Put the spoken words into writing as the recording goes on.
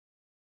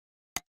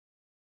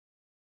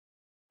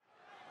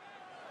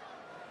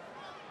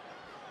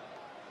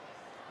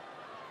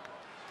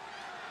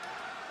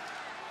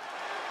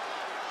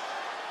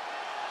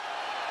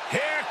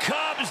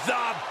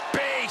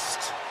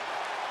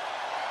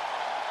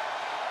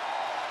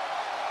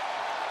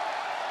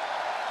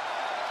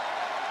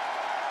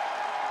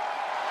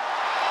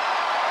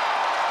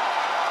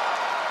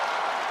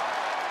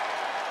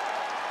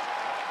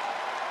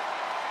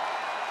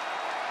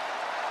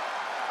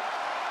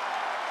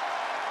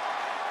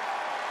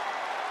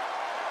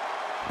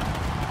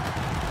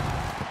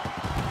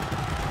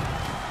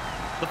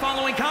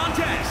following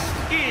contest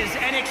is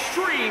an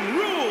Extreme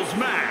Rules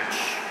match.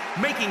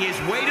 Making his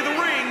way to the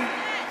ring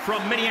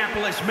from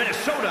Minneapolis,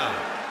 Minnesota,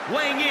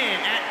 weighing in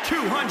at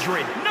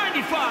 295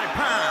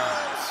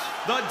 pounds,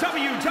 the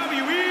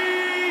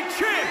WWE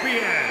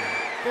Champion,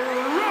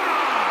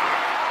 Brock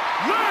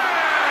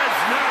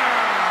Lesnar!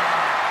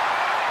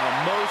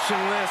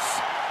 Emotionless,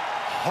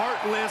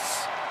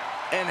 heartless,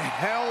 and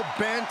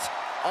hell-bent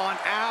on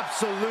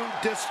absolute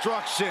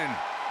destruction.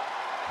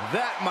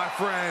 That, my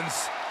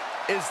friends,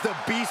 is the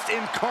beast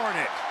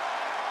incarnate,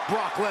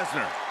 Brock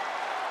Lesnar.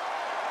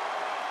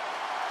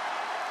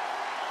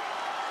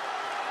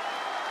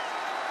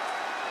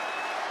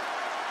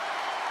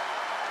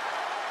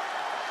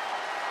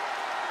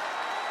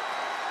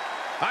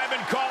 I've been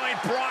calling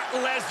Brock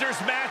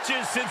Lesnar's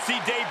matches since he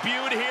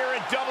debuted here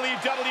at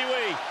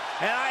WWE,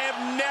 and I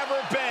have never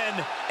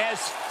been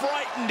as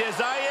frightened as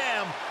I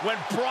am when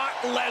Brock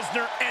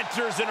Lesnar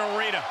enters an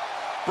arena.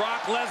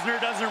 Brock Lesnar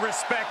doesn't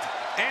respect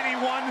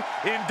anyone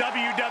in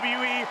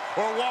WWE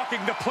or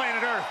walking the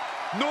planet Earth,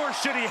 nor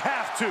should he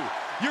have to.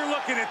 You're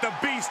looking at the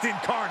beast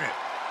incarnate.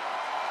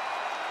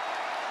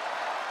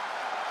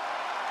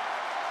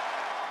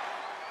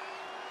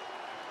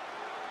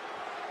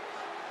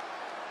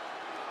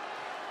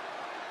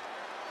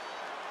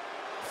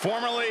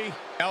 Formerly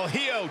El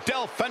Hijo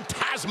del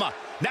Fantasma,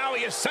 now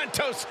he is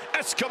Santos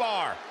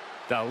Escobar.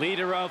 The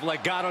leader of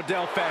Legado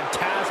del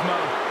Fantasma,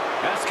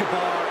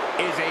 Escobar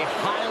is a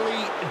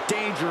highly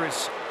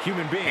dangerous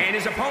human being. And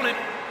his opponent,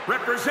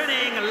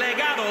 representing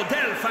Legado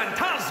del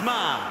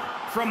Fantasma,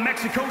 from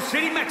Mexico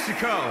City,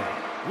 Mexico,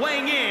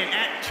 weighing in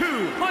at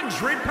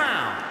 200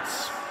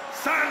 pounds,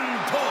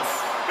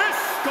 Santos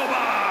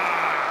Escobar!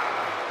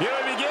 He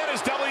began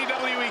his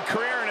WWE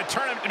career in a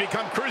tournament to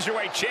become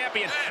Cruiserweight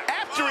Champion.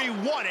 After he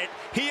won it,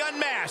 he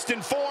unmasked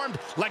and formed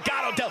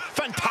Legado del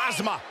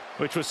Fantasma.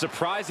 Which was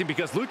surprising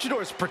because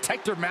luchadors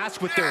protect their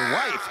mask with their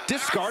life.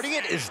 Discarding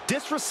it is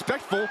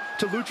disrespectful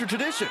to lucha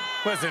tradition.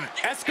 Listen,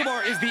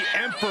 Escobar is the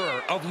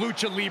emperor of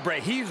Lucha Libre.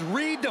 He's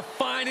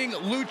redefining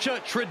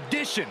lucha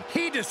tradition.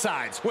 He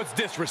decides what's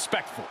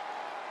disrespectful.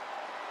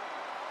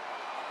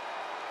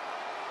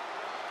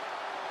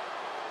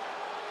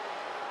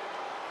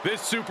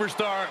 This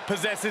superstar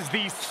possesses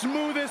the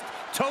smoothest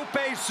tope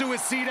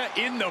suicida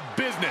in the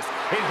business.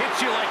 It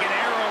hits you like an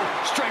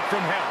arrow straight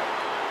from hell.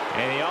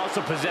 And he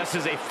also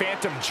possesses a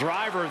phantom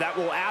driver that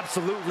will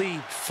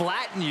absolutely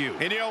flatten you.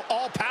 And,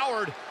 all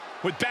powered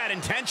with bad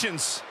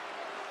intentions.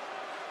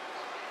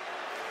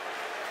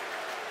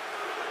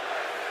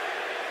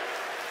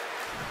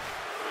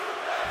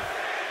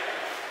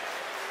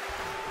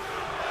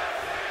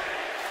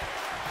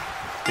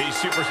 These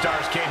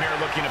superstars came here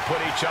looking to put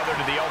each other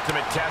to the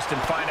ultimate test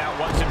and find out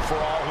once and for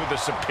all who the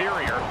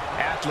superior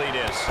athlete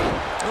is.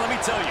 And let me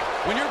tell you,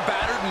 when you're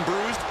battered and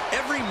bruised,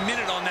 every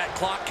minute on that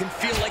clock can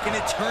feel like an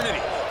eternity.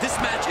 This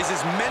match is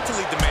as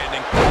mentally demanding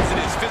as it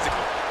is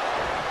physical.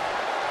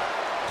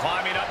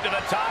 Climbing up to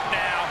the top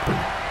now.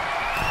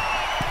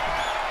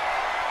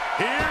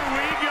 Here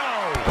we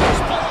go.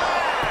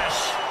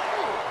 Splash!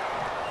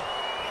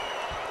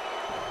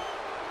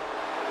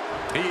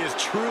 He is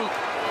true.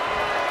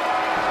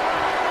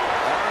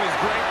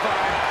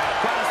 Grapevine,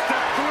 gotta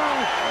step through.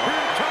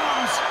 Here it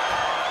comes.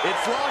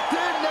 It's locked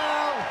in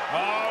now.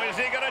 Oh, is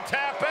he gonna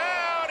tap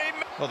out?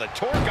 Well, the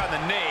torque on the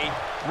knee,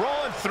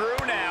 rolling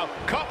through now.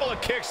 Couple of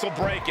kicks will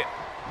break it.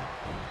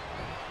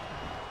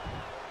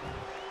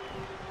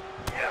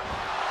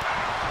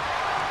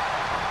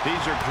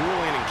 These are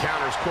grueling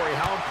encounters. Corey,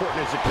 how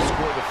important is it to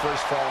score the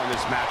first fall in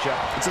this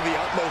matchup? It's of the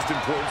utmost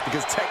importance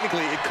because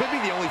technically it could be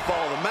the only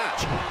fall of the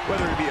match,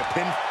 whether it be a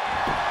pin.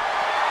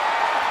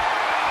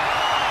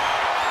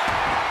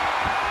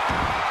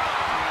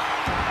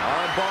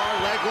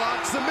 Leg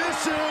lock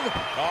submission.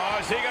 Oh,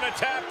 is he going to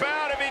tap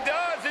out? If he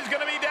does, he's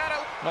going to be down.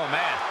 Oh,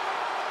 man.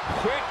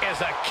 Quick as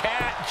a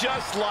cat,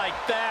 just like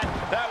that.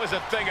 That was a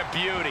thing of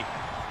beauty.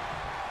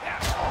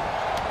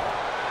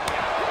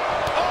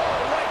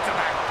 Oh, right to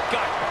the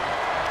gut.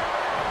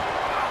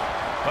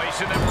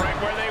 Placing them right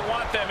where they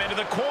want them, into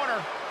the corner.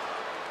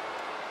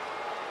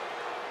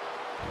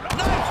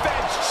 Knife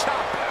edge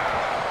chop.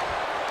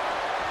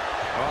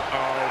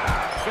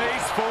 Uh-oh.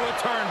 Face full of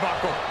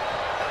turnbuckle.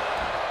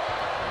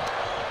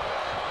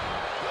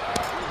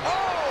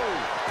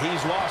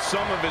 He's lost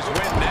some of his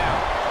wind now.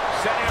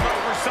 Setting him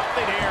up for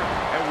something here.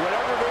 And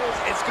whatever it is,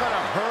 it's going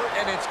to hurt,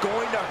 and it's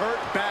going to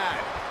hurt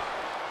bad.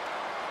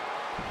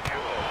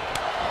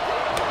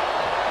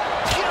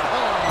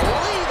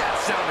 Golly, that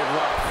sounded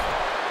rough.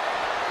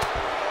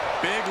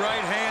 Big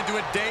right hand to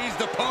a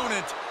dazed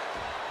opponent.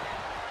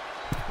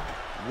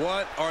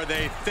 What are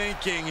they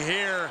thinking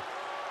here?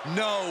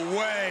 No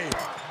way.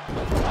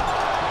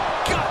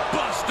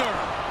 Gutbuster.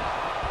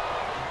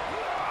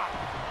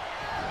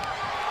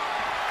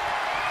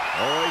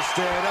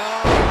 Hoisted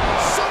up.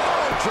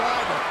 Samoa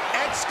driver.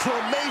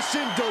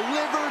 Exclamation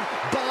delivered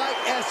by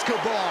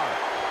Escobar.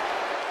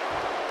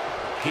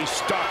 He's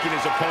stalking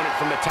his opponent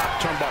from the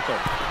top turnbuckle.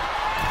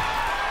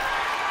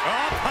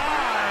 Up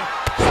high.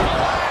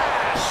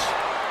 Splash!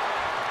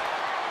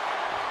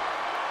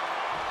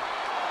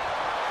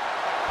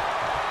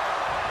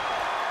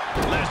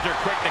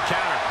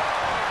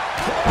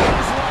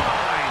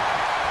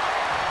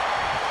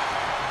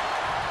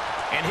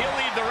 and he'll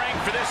leave the ring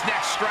for this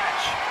next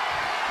stretch.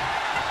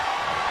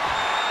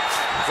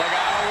 It's like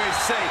I always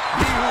say,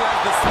 he who has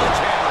the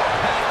sledgehammer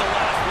has the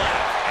last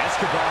laugh.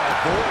 Escobar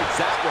avoids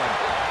that one.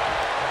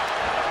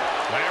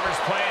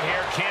 Whatever's playing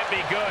here can't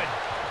be good.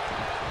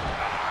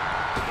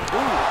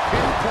 Ooh,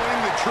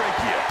 pinpointing the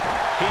trachea.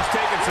 He's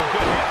taking some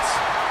good hits.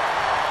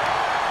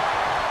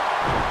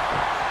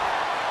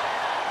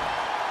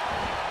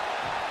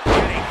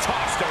 Getting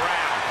tossed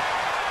around.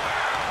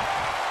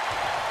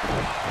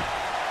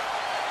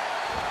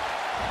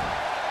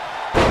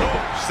 Ooh,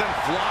 sent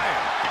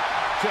flying.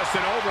 Just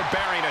an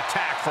overbearing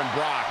attack from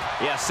Brock.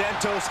 Yeah,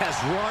 Santos has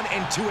run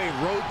into a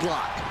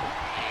roadblock.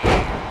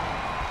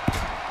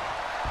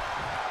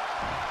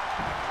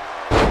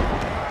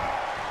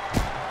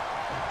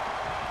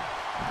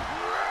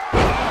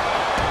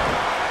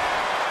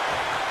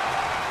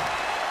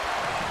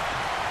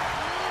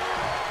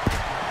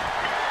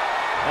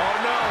 Oh,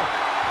 no.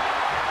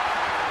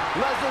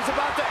 Lesnar's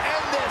about to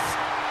end this.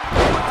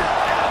 With the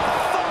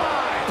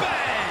F5.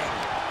 Bang!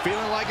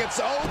 Feeling like it's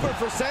over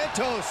for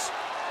Santos.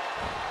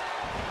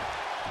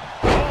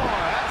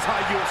 That's how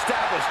you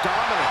establish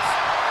dominance.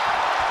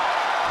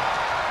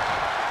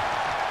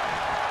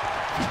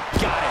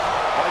 Got it.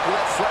 Like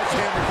that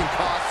sledgehammer can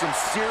cause some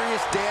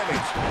serious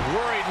damage.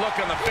 Worried look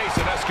on the face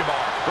of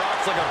Escobar.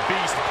 Brock's like a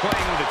beast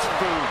playing with its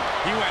food.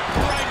 He went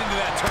right into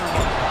that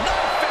turnbuckle.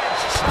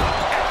 Knife-edge chop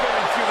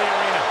echoing through the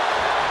arena.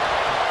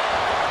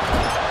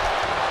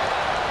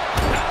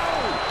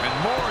 And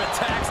more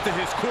attacks to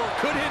his core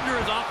could hinder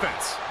his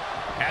offense.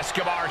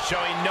 Escobar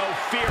showing no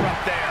fear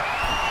up there.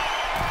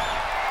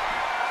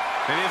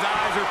 And his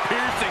eyes are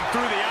piercing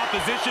through the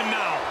opposition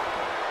now.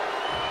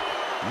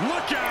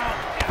 Look out!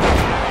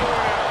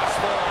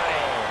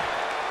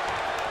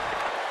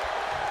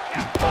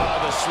 Oh,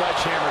 the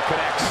sledgehammer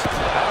connects.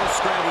 That'll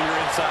scramble your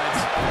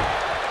insides.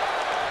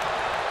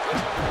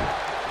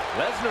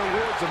 Lesnar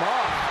wards him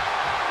off.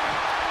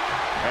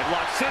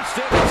 Headlock cinched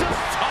in,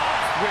 just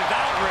tossed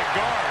without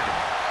regard.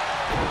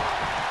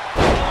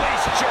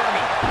 Police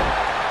German.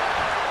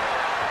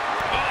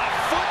 Oh,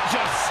 foot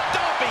just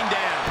stomping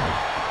down.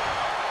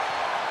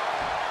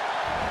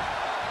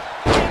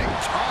 Getting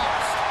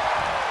tossed.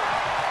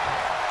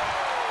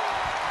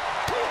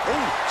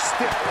 Ooh,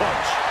 stiff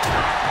punch.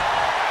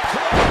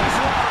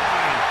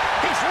 Clothesline.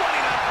 He's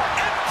running on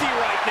empty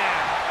right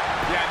now.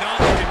 Yeah, not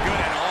looking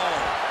good at all.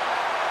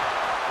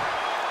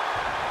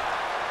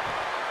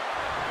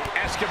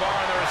 Escobar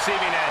on the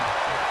receiving end.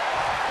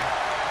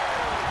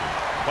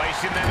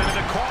 Placing them into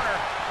the corner.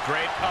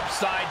 Great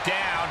upside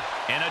down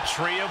and a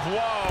tree of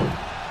woe.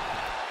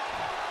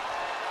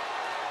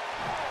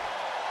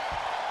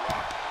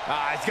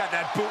 He's got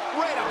that boot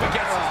right up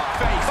against his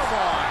face. Come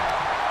on.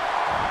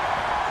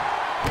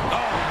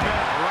 Oh,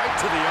 man, right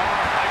to the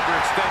arm.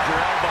 Hyperextend your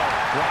elbow.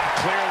 Brock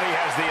clearly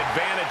has the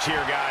advantage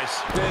here, guys.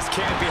 This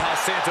can't be how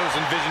Santos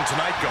envisioned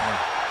tonight going.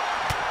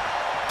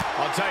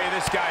 I'll tell you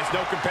this, guys,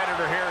 no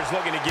competitor here is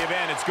looking to give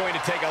in. It's going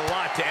to take a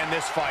lot to end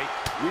this fight.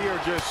 We are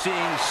just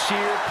seeing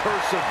sheer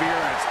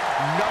perseverance.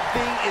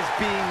 Nothing is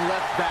being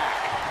left back.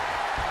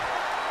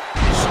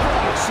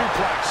 Strong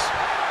suplex.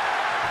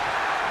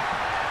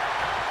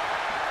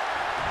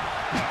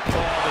 Oh,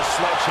 the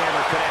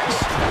sledgehammer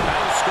connects.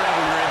 That'll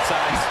scramble your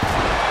insides.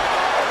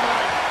 Oh,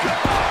 my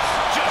gosh.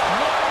 Just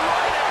one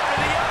right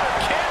after the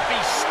other. Can't be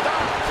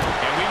stopped.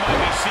 And we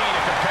might be seeing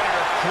a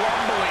competitor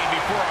crumbling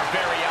before our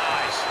very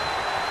eyes.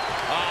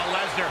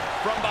 Lesnar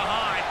from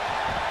behind.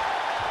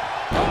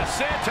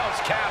 Santos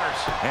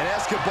counters. And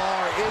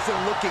Escobar isn't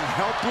looking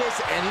helpless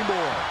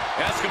anymore.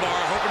 Escobar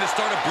hoping to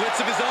start a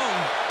blitz of his own.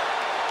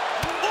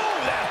 Ooh,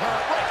 that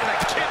hurt right in the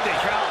kidney.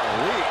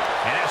 Golly.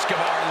 And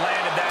Escobar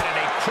landed that at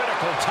a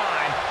critical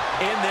time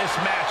in this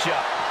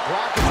matchup.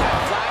 Brock has had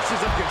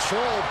flashes of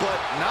control, but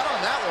not on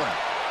that one.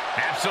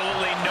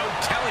 Absolutely no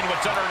telling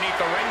what's underneath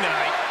the ring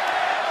tonight.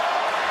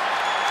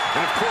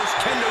 And of course,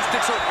 kendo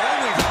sticks are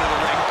always under the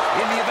ring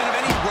in the event of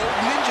any rogue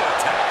ninja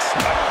attacks.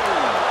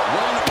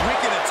 One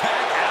wicked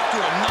attack after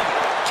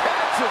another.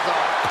 Catches a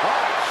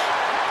punch.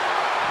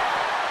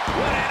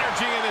 What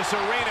energy in this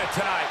arena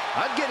tonight.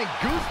 I'm getting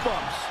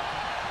goosebumps.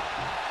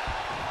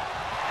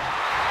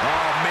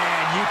 Oh,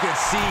 man, you can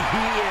see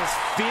he is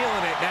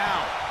feeling it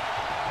now.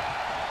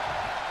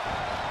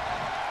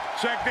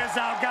 Check this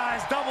out,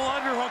 guys. Double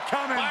underhook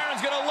coming.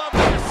 Byron's gonna love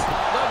this.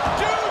 The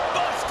Dude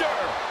Buster.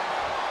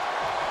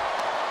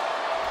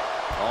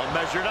 All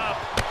measured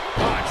up.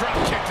 Oh, drop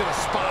kick to the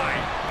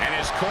spine. And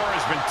his core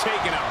has been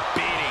taking a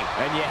beating.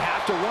 And you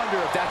have to wonder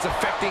if that's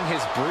affecting his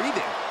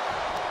breathing.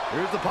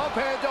 Here's the pump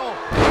handle.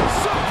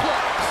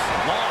 Suplex.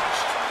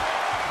 Launched.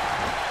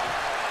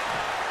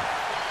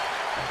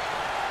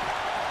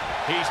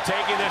 He's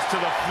taking this to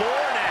the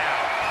floor now.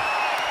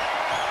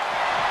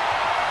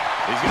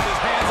 He's got his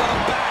hands on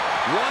the back.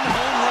 One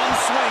home run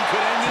swing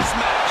could end this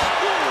match.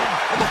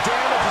 And the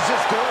damage is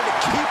just going to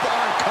keep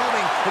on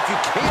coming if you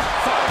can't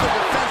find the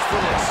defense for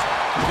this.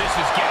 This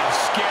is getting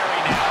scary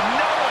now.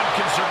 No one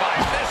can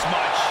survive this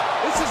much.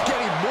 This is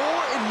getting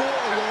more and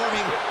more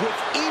alarming with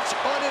each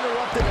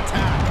uninterrupted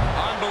attack.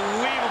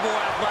 Unbelievable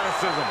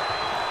athleticism.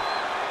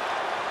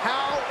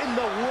 How in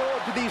the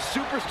world do these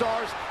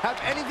superstars have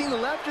anything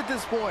left at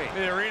this point?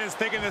 The arena's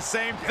thinking the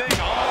same thing.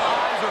 All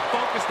eyes are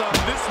focused on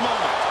this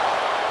moment.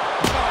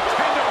 A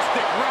kendo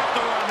stick wrapped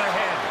around the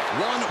head.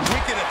 One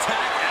wicked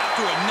attack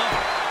after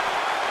another.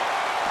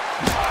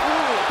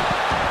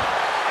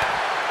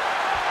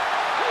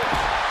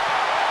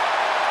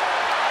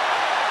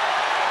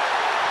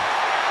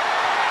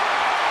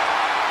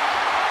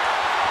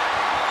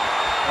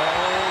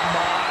 Oh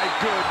my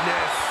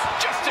goodness.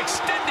 Just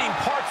extending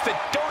parts that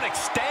don't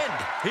extend.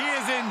 He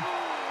is in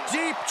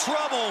deep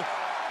trouble.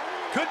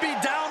 Could be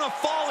down a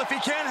fall if he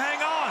can't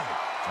hang on.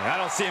 I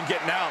don't see him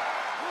getting out.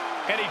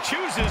 And he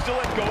chooses to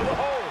let go of the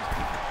hold.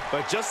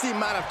 But just the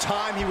amount of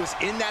time he was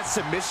in that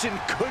submission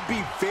could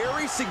be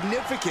very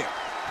significant.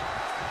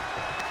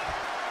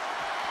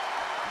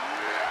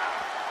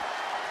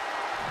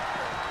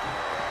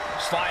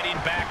 Sliding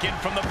back in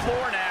from the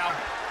floor now.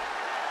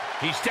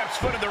 He steps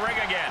foot in the ring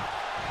again.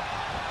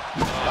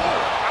 Oh,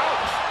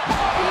 ouch!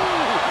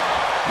 Ooh.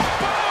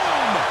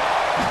 Boom!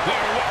 We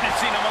are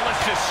witnessing a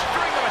malicious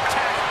string of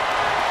attacks.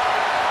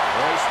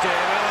 Hoisted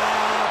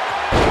up.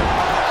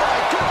 Oh my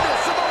goodness,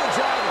 Samoa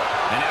driver.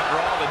 And after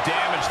all the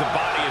damage the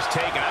body has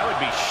taken, I would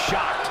be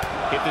shocked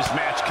if this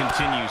match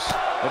continues.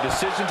 A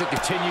decision to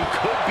continue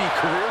could be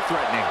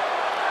career-threatening.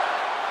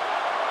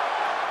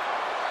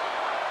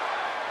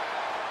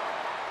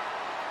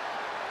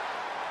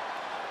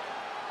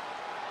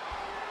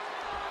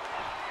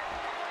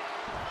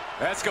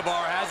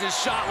 Escobar has his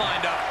shot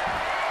lined up.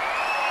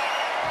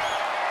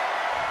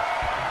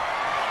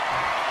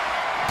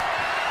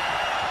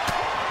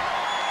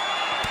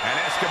 And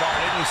Escobar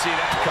didn't see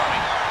that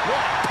coming.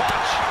 What a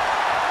punch!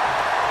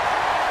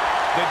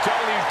 The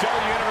WWE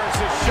Universe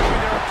is showing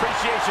their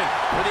appreciation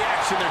for the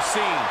action they're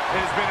seeing.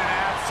 It has been an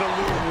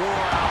absolute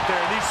war out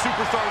there. These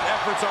superstars'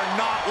 efforts are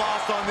not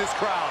lost on this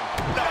crowd.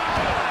 No!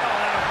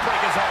 Break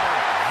his arm.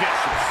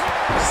 Vicious.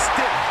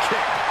 Stiff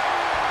kick.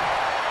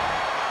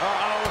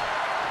 Uh-oh.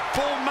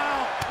 Full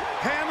mount.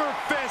 Hammer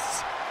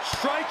fists.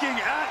 Striking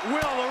at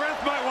will. The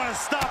ref might want to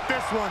stop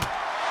this one.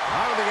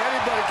 I don't think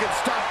anybody can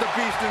stop the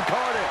beast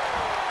incarnate.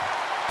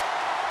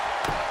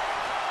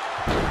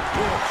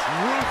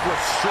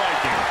 Ruthless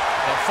striking.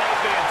 The fight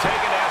being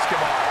taken to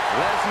Escobar.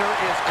 Lesnar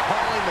is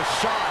calling the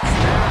shots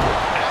now.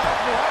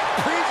 Outright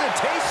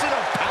presentation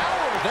of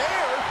power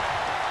there.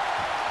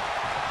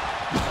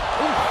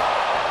 Oof.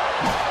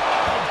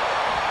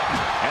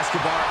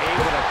 Escobar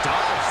able to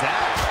dodge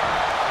that.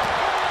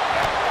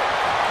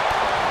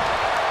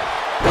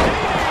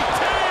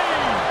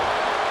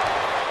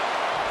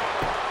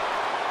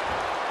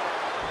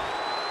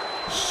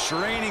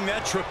 Straining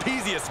that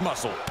trapezius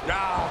muscle.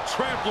 Ah,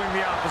 trampling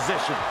the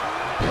opposition.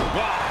 Oh,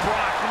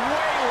 Brock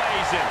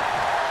waylays him.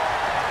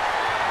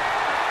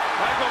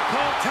 Michael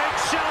Cole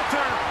takes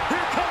shelter.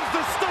 Here comes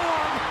the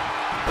storm.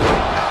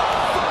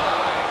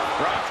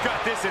 Brock's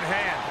got this in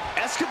hand.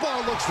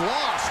 Escobar looks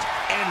lost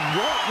and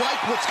won't like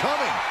what's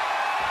coming.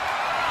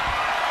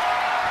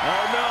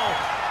 Oh, no.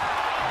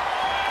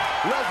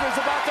 Lesnar's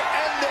about to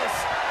end this.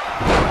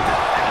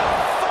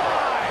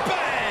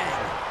 Bang!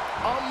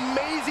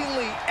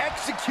 Amazingly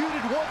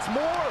executed once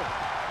more.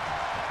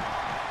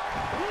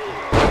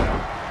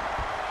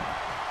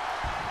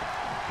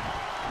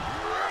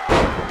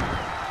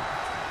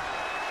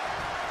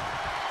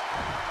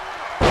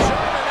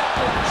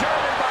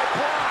 German by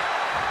Brock.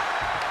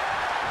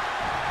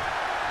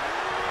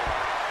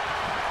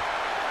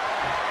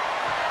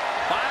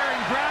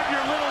 Byron, grab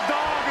your little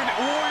dog and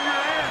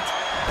warrior ant.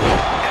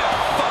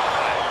 F5.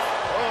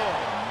 Oh,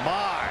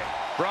 my.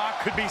 Brock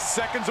could be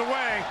seconds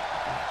away.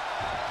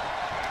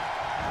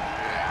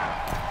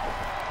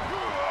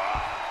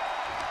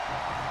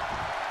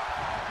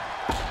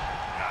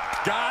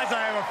 Guys, I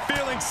have a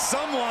feeling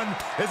someone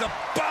is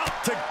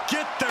about to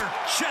get their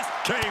chest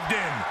caved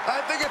in.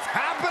 I think it's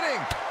happening.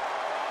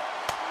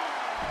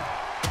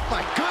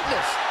 My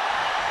goodness.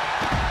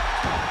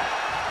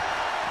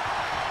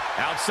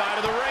 Outside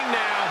of the ring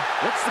now.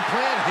 What's the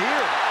plan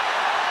here?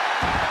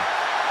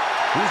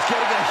 He's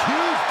getting a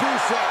huge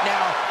boost right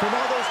now from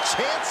all those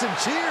chants and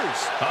cheers.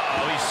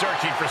 Uh-oh, he's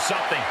searching for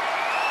something.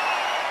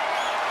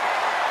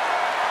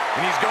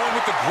 And he's going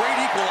with the great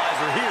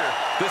equalizer here,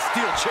 the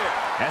steel chair.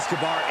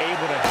 Escobar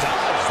able to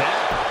dodge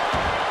that.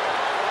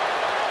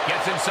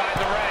 Gets inside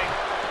the ring.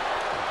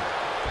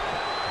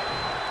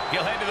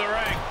 He'll head to the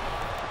ring.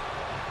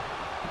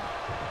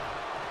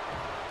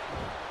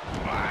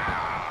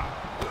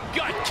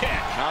 Gut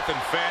kick.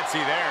 Nothing fancy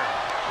there.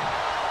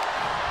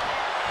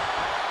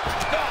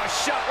 Oh,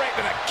 shot right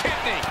to the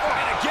kidney.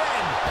 And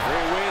again.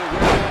 Great way to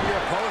wear down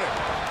your opponent.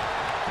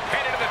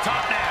 Headed to the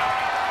top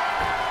now.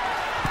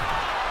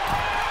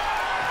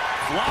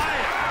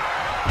 Flying.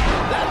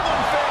 That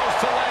one fails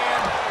to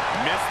land.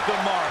 Missed the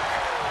mark.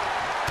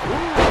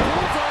 Ooh,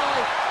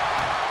 bullseye.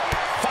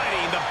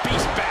 Fighting the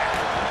beast back.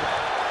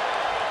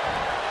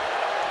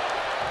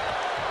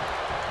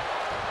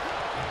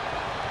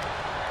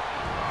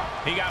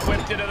 He got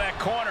whipped into that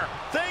corner.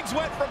 Things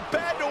went from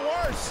bad to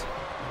worse.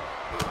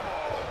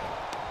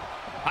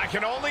 I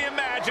can only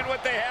imagine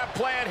what they have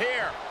planned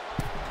here.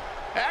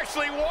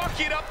 Actually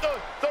walking up the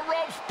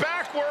ropes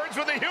backwards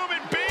with a human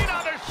being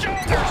on their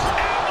shoulders.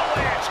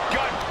 Avalanche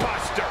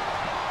gutbuster.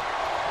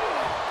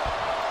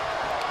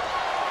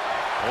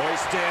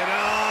 Hoisted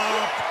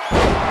up.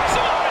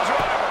 Samoa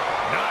driver.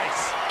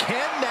 Nice.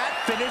 Can that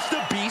finish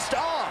the Beast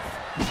off?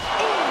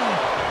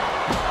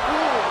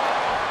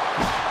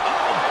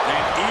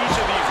 And each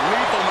of these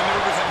lethal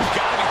maneuvers have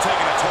got to be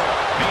taking a toll.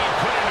 Being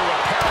put into a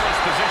perilous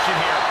position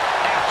here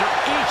after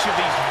each of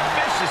these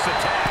vicious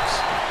attacks.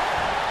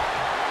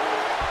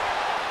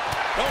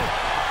 Oh,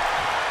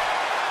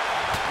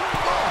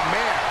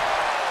 man.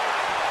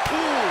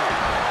 Ooh.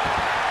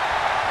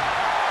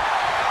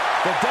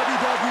 The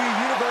WWE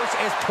Universe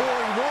is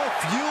pouring more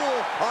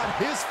fuel on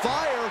his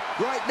fire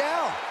right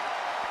now.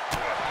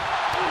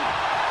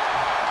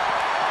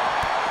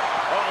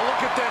 Oh,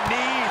 look at them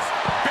knees.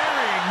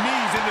 Burying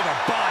knees into the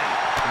body.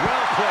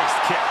 Well-placed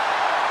kick.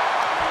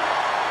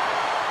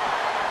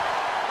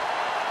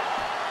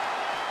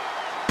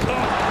 Oh,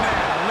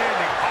 man,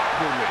 landing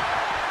awkwardly.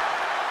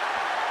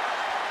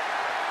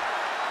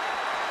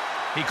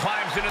 He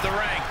climbs into the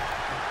ring.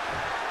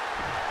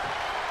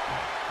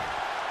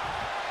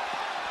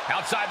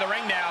 Outside the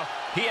ring now,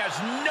 he has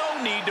no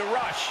need to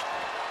rush.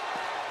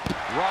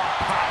 Raw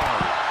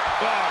power.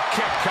 Oh,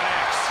 kick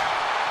connects.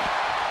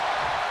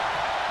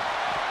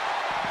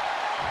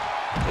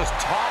 Just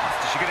tossed.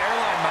 She get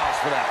airline miles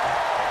for that.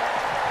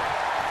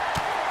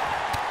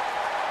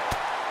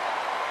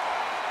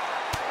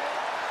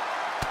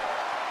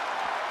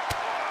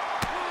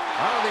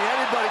 I don't think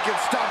anybody can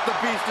stop the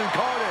Beast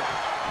incarnate.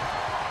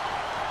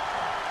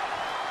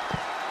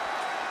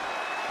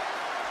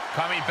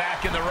 Coming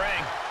back in the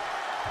ring.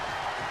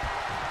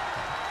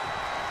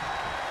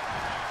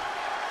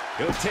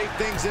 He'll take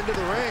things into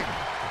the ring.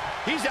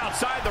 He's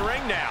outside the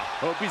ring now.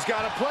 Hope he's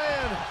got a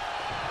plan.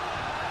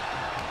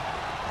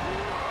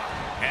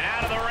 And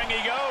out of the ring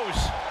he goes.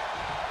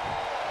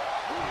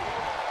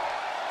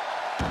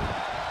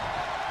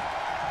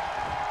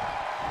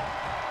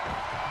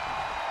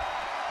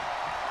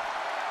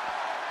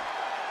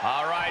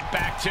 All right,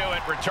 back to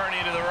it, returning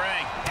to the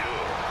ring.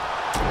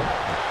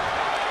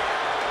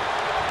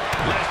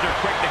 Lesnar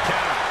quick to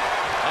counter.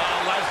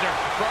 Oh, Lesnar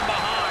from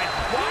behind.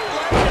 Brock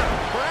Lesnar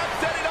perhaps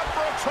setting up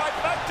for a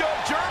trifecta of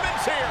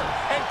Germans here.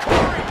 And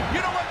Corey, you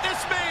know what this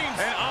means?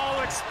 An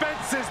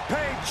all-expenses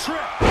paid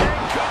trip.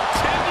 And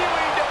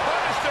continuing to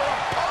punish their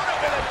opponent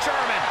with a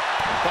German.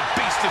 The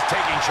Beast is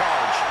taking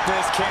charge.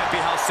 This can't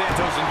be how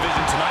Santos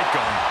envisioned tonight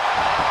going.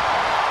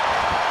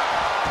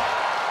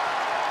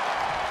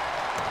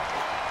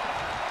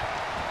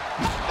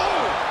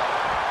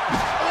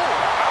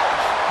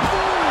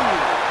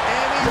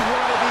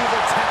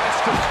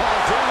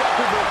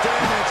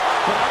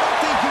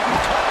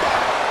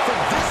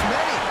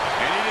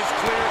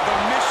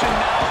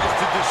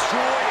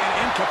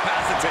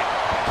 Capacitate.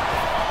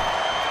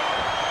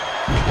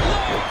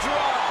 Low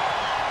drop.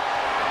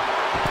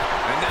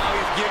 And now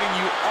he's giving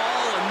you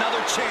all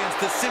another chance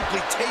to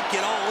simply take it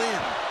all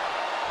in.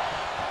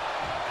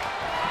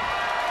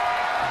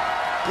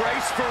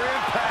 Brace for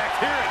impact.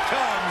 Here it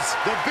comes.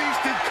 The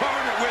Beast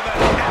incarnate with an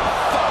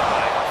F5.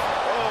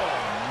 Oh,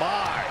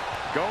 my.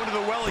 Going to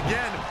the well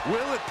again.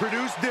 Will it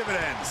produce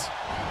dividends?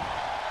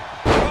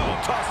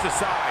 Oh, tossed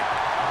aside.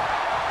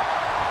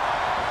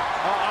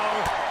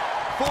 Uh-oh.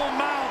 Full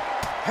mount.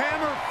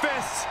 Hammer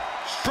fists.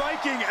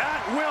 Striking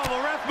at will.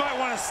 The ref might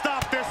want to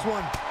stop this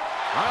one.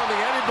 I don't think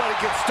anybody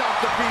can stop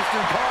the Beast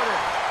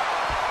incarnate.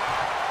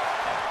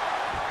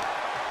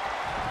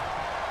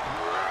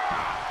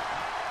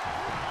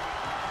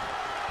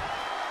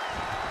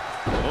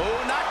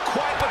 Oh, not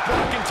quite what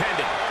Brock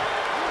intended.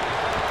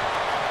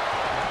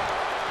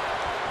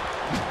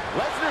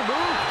 Lesnar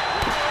move.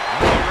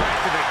 Right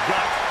to the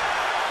gut.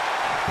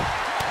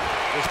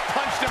 Just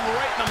punched him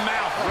right in the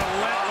mouth.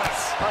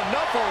 Relentless.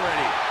 Enough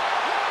already.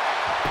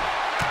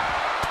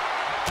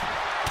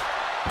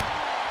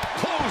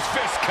 Closed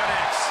fist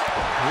connects.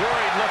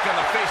 Worried look on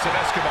the face of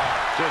Escobar.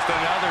 Just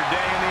another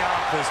day in the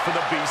office for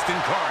the Beast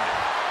incarnate.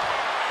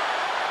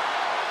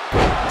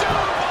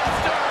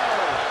 Doombuster!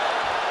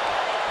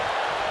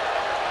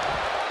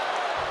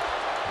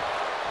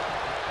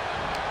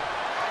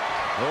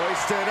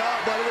 Hoisted up,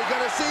 what are we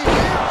going to see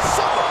here?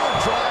 Samoa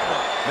driver.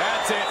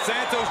 That's it.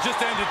 Santos just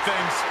ended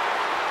things.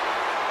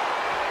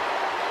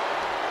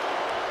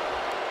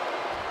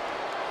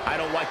 I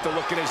don't like the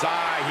look in his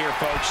eye here,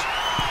 folks.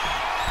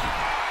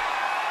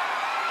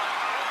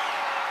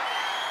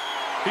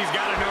 He's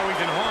got to know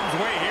he's in harm's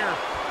way here.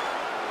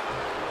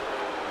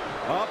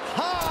 Up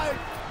high.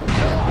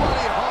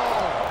 Nobody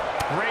home.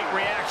 Great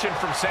reaction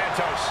from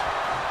Santos.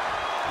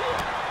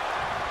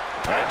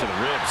 Right to the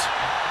ribs.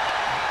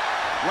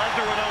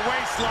 Lesnar with a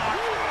waist lock.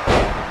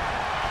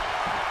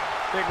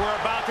 Think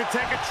we're about to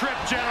take a trip,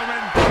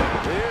 gentlemen.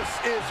 This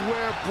is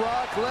where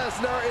Brock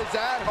Lesnar is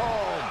at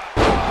home.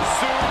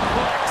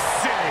 Suplex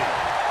City.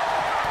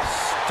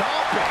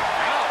 Stomping.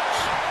 Ouch.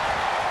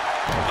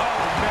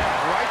 Oh, man,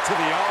 right to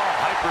the arm.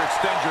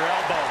 Hyperextend your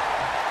elbow.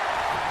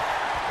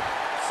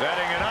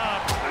 Setting it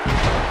up.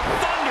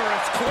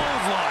 Thunderous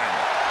clothesline.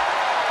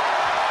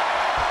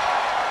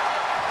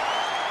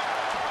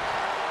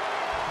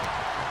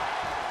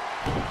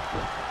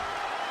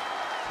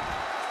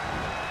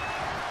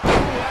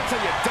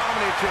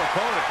 your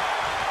opponent.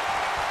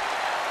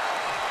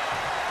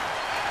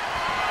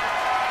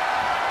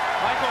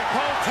 Michael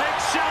Cole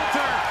takes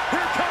shelter.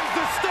 Here comes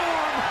the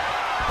storm.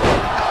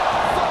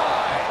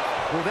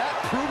 F5. Will that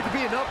prove to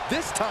be enough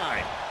this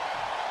time?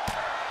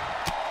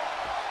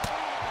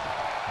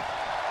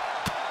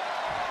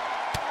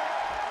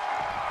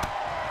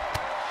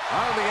 I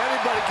don't think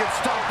anybody can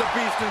stop the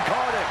beast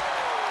incarnate.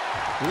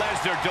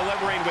 Lesnar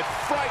delivering with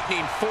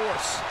frightening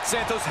force.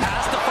 Santos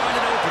has to find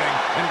an opening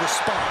and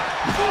respond.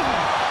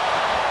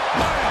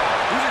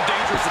 These are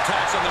dangerous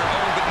attacks on their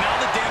own, but now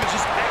the damage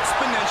is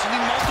exponentially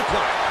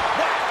multiplied.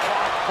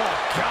 Oh,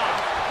 God.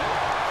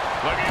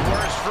 Looking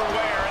worse for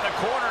wear in the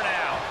corner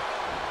now.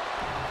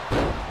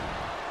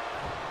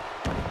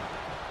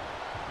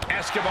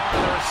 Escobar on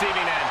the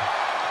receiving end.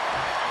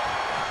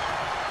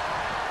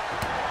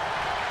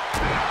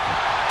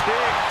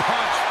 Big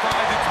punch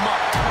finds its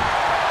mark.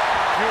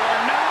 You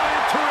are now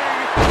entering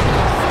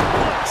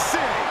Suplex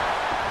City.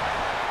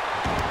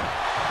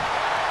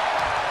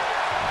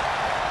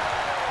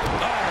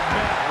 Oh,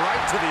 man, right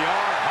to the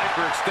arm.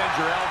 Hyperextend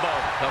your elbow.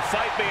 The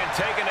fight being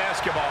taken to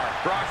Escobar.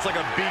 Brock's like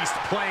a beast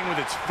playing with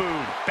its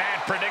food.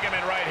 Bad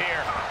predicament right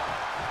here.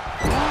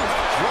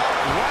 Drop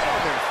right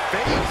on their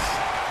face.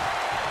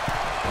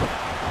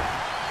 Alley-oop.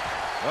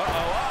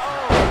 Oh,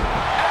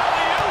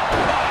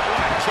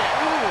 what a kick.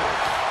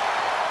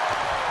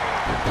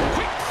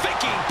 Quick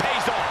thinking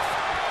pays off.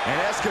 And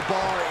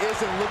Escobar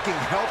isn't looking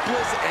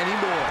helpless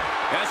anymore.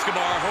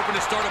 Escobar hoping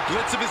to start a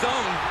blitz of his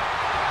own.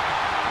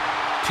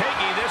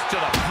 Taking this to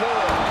the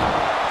floor.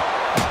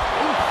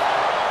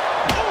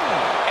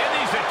 And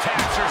these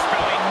attacks are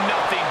spelling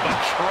nothing but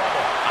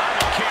trouble. I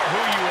don't care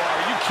who you are.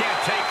 You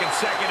can't take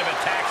consecutive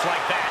attacks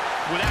like that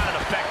without it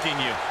affecting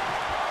you.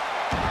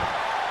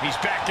 He's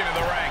back into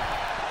the ring.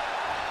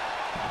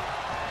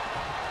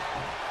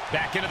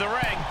 Back into the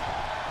ring.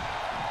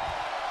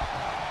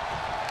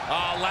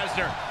 Oh,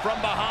 Lesnar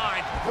from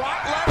behind.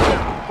 Brock Lesnar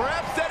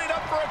perhaps setting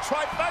up for a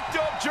trifecta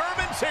of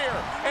Germans here.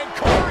 And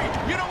Corey,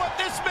 you know what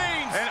this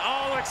means? An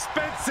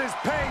all-expenses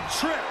paid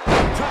trip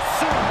to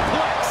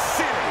Suplex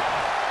City.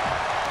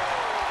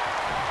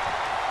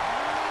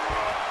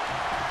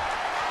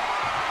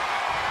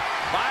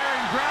 Fire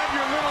and grab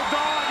your little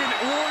dog and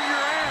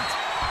warrior ant.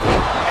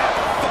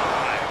 F5.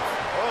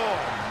 Oh,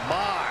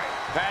 my.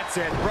 That's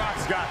it.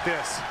 Brock's got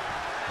this.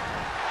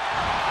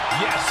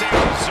 Yes, they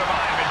will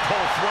survive and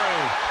pull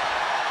through.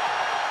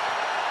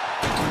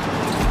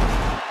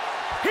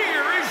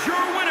 Here is your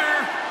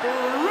winner,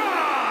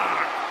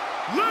 Brock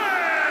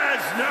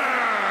Lesnar.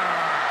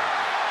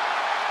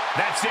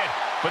 That's it.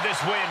 But this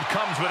win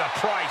comes with a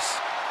price.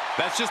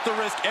 That's just the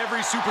risk every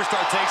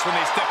superstar takes when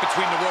they step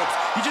between the ropes.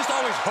 You just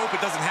always hope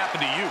it doesn't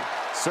happen to you.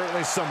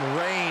 Certainly some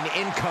rain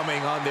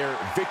incoming on their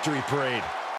victory parade.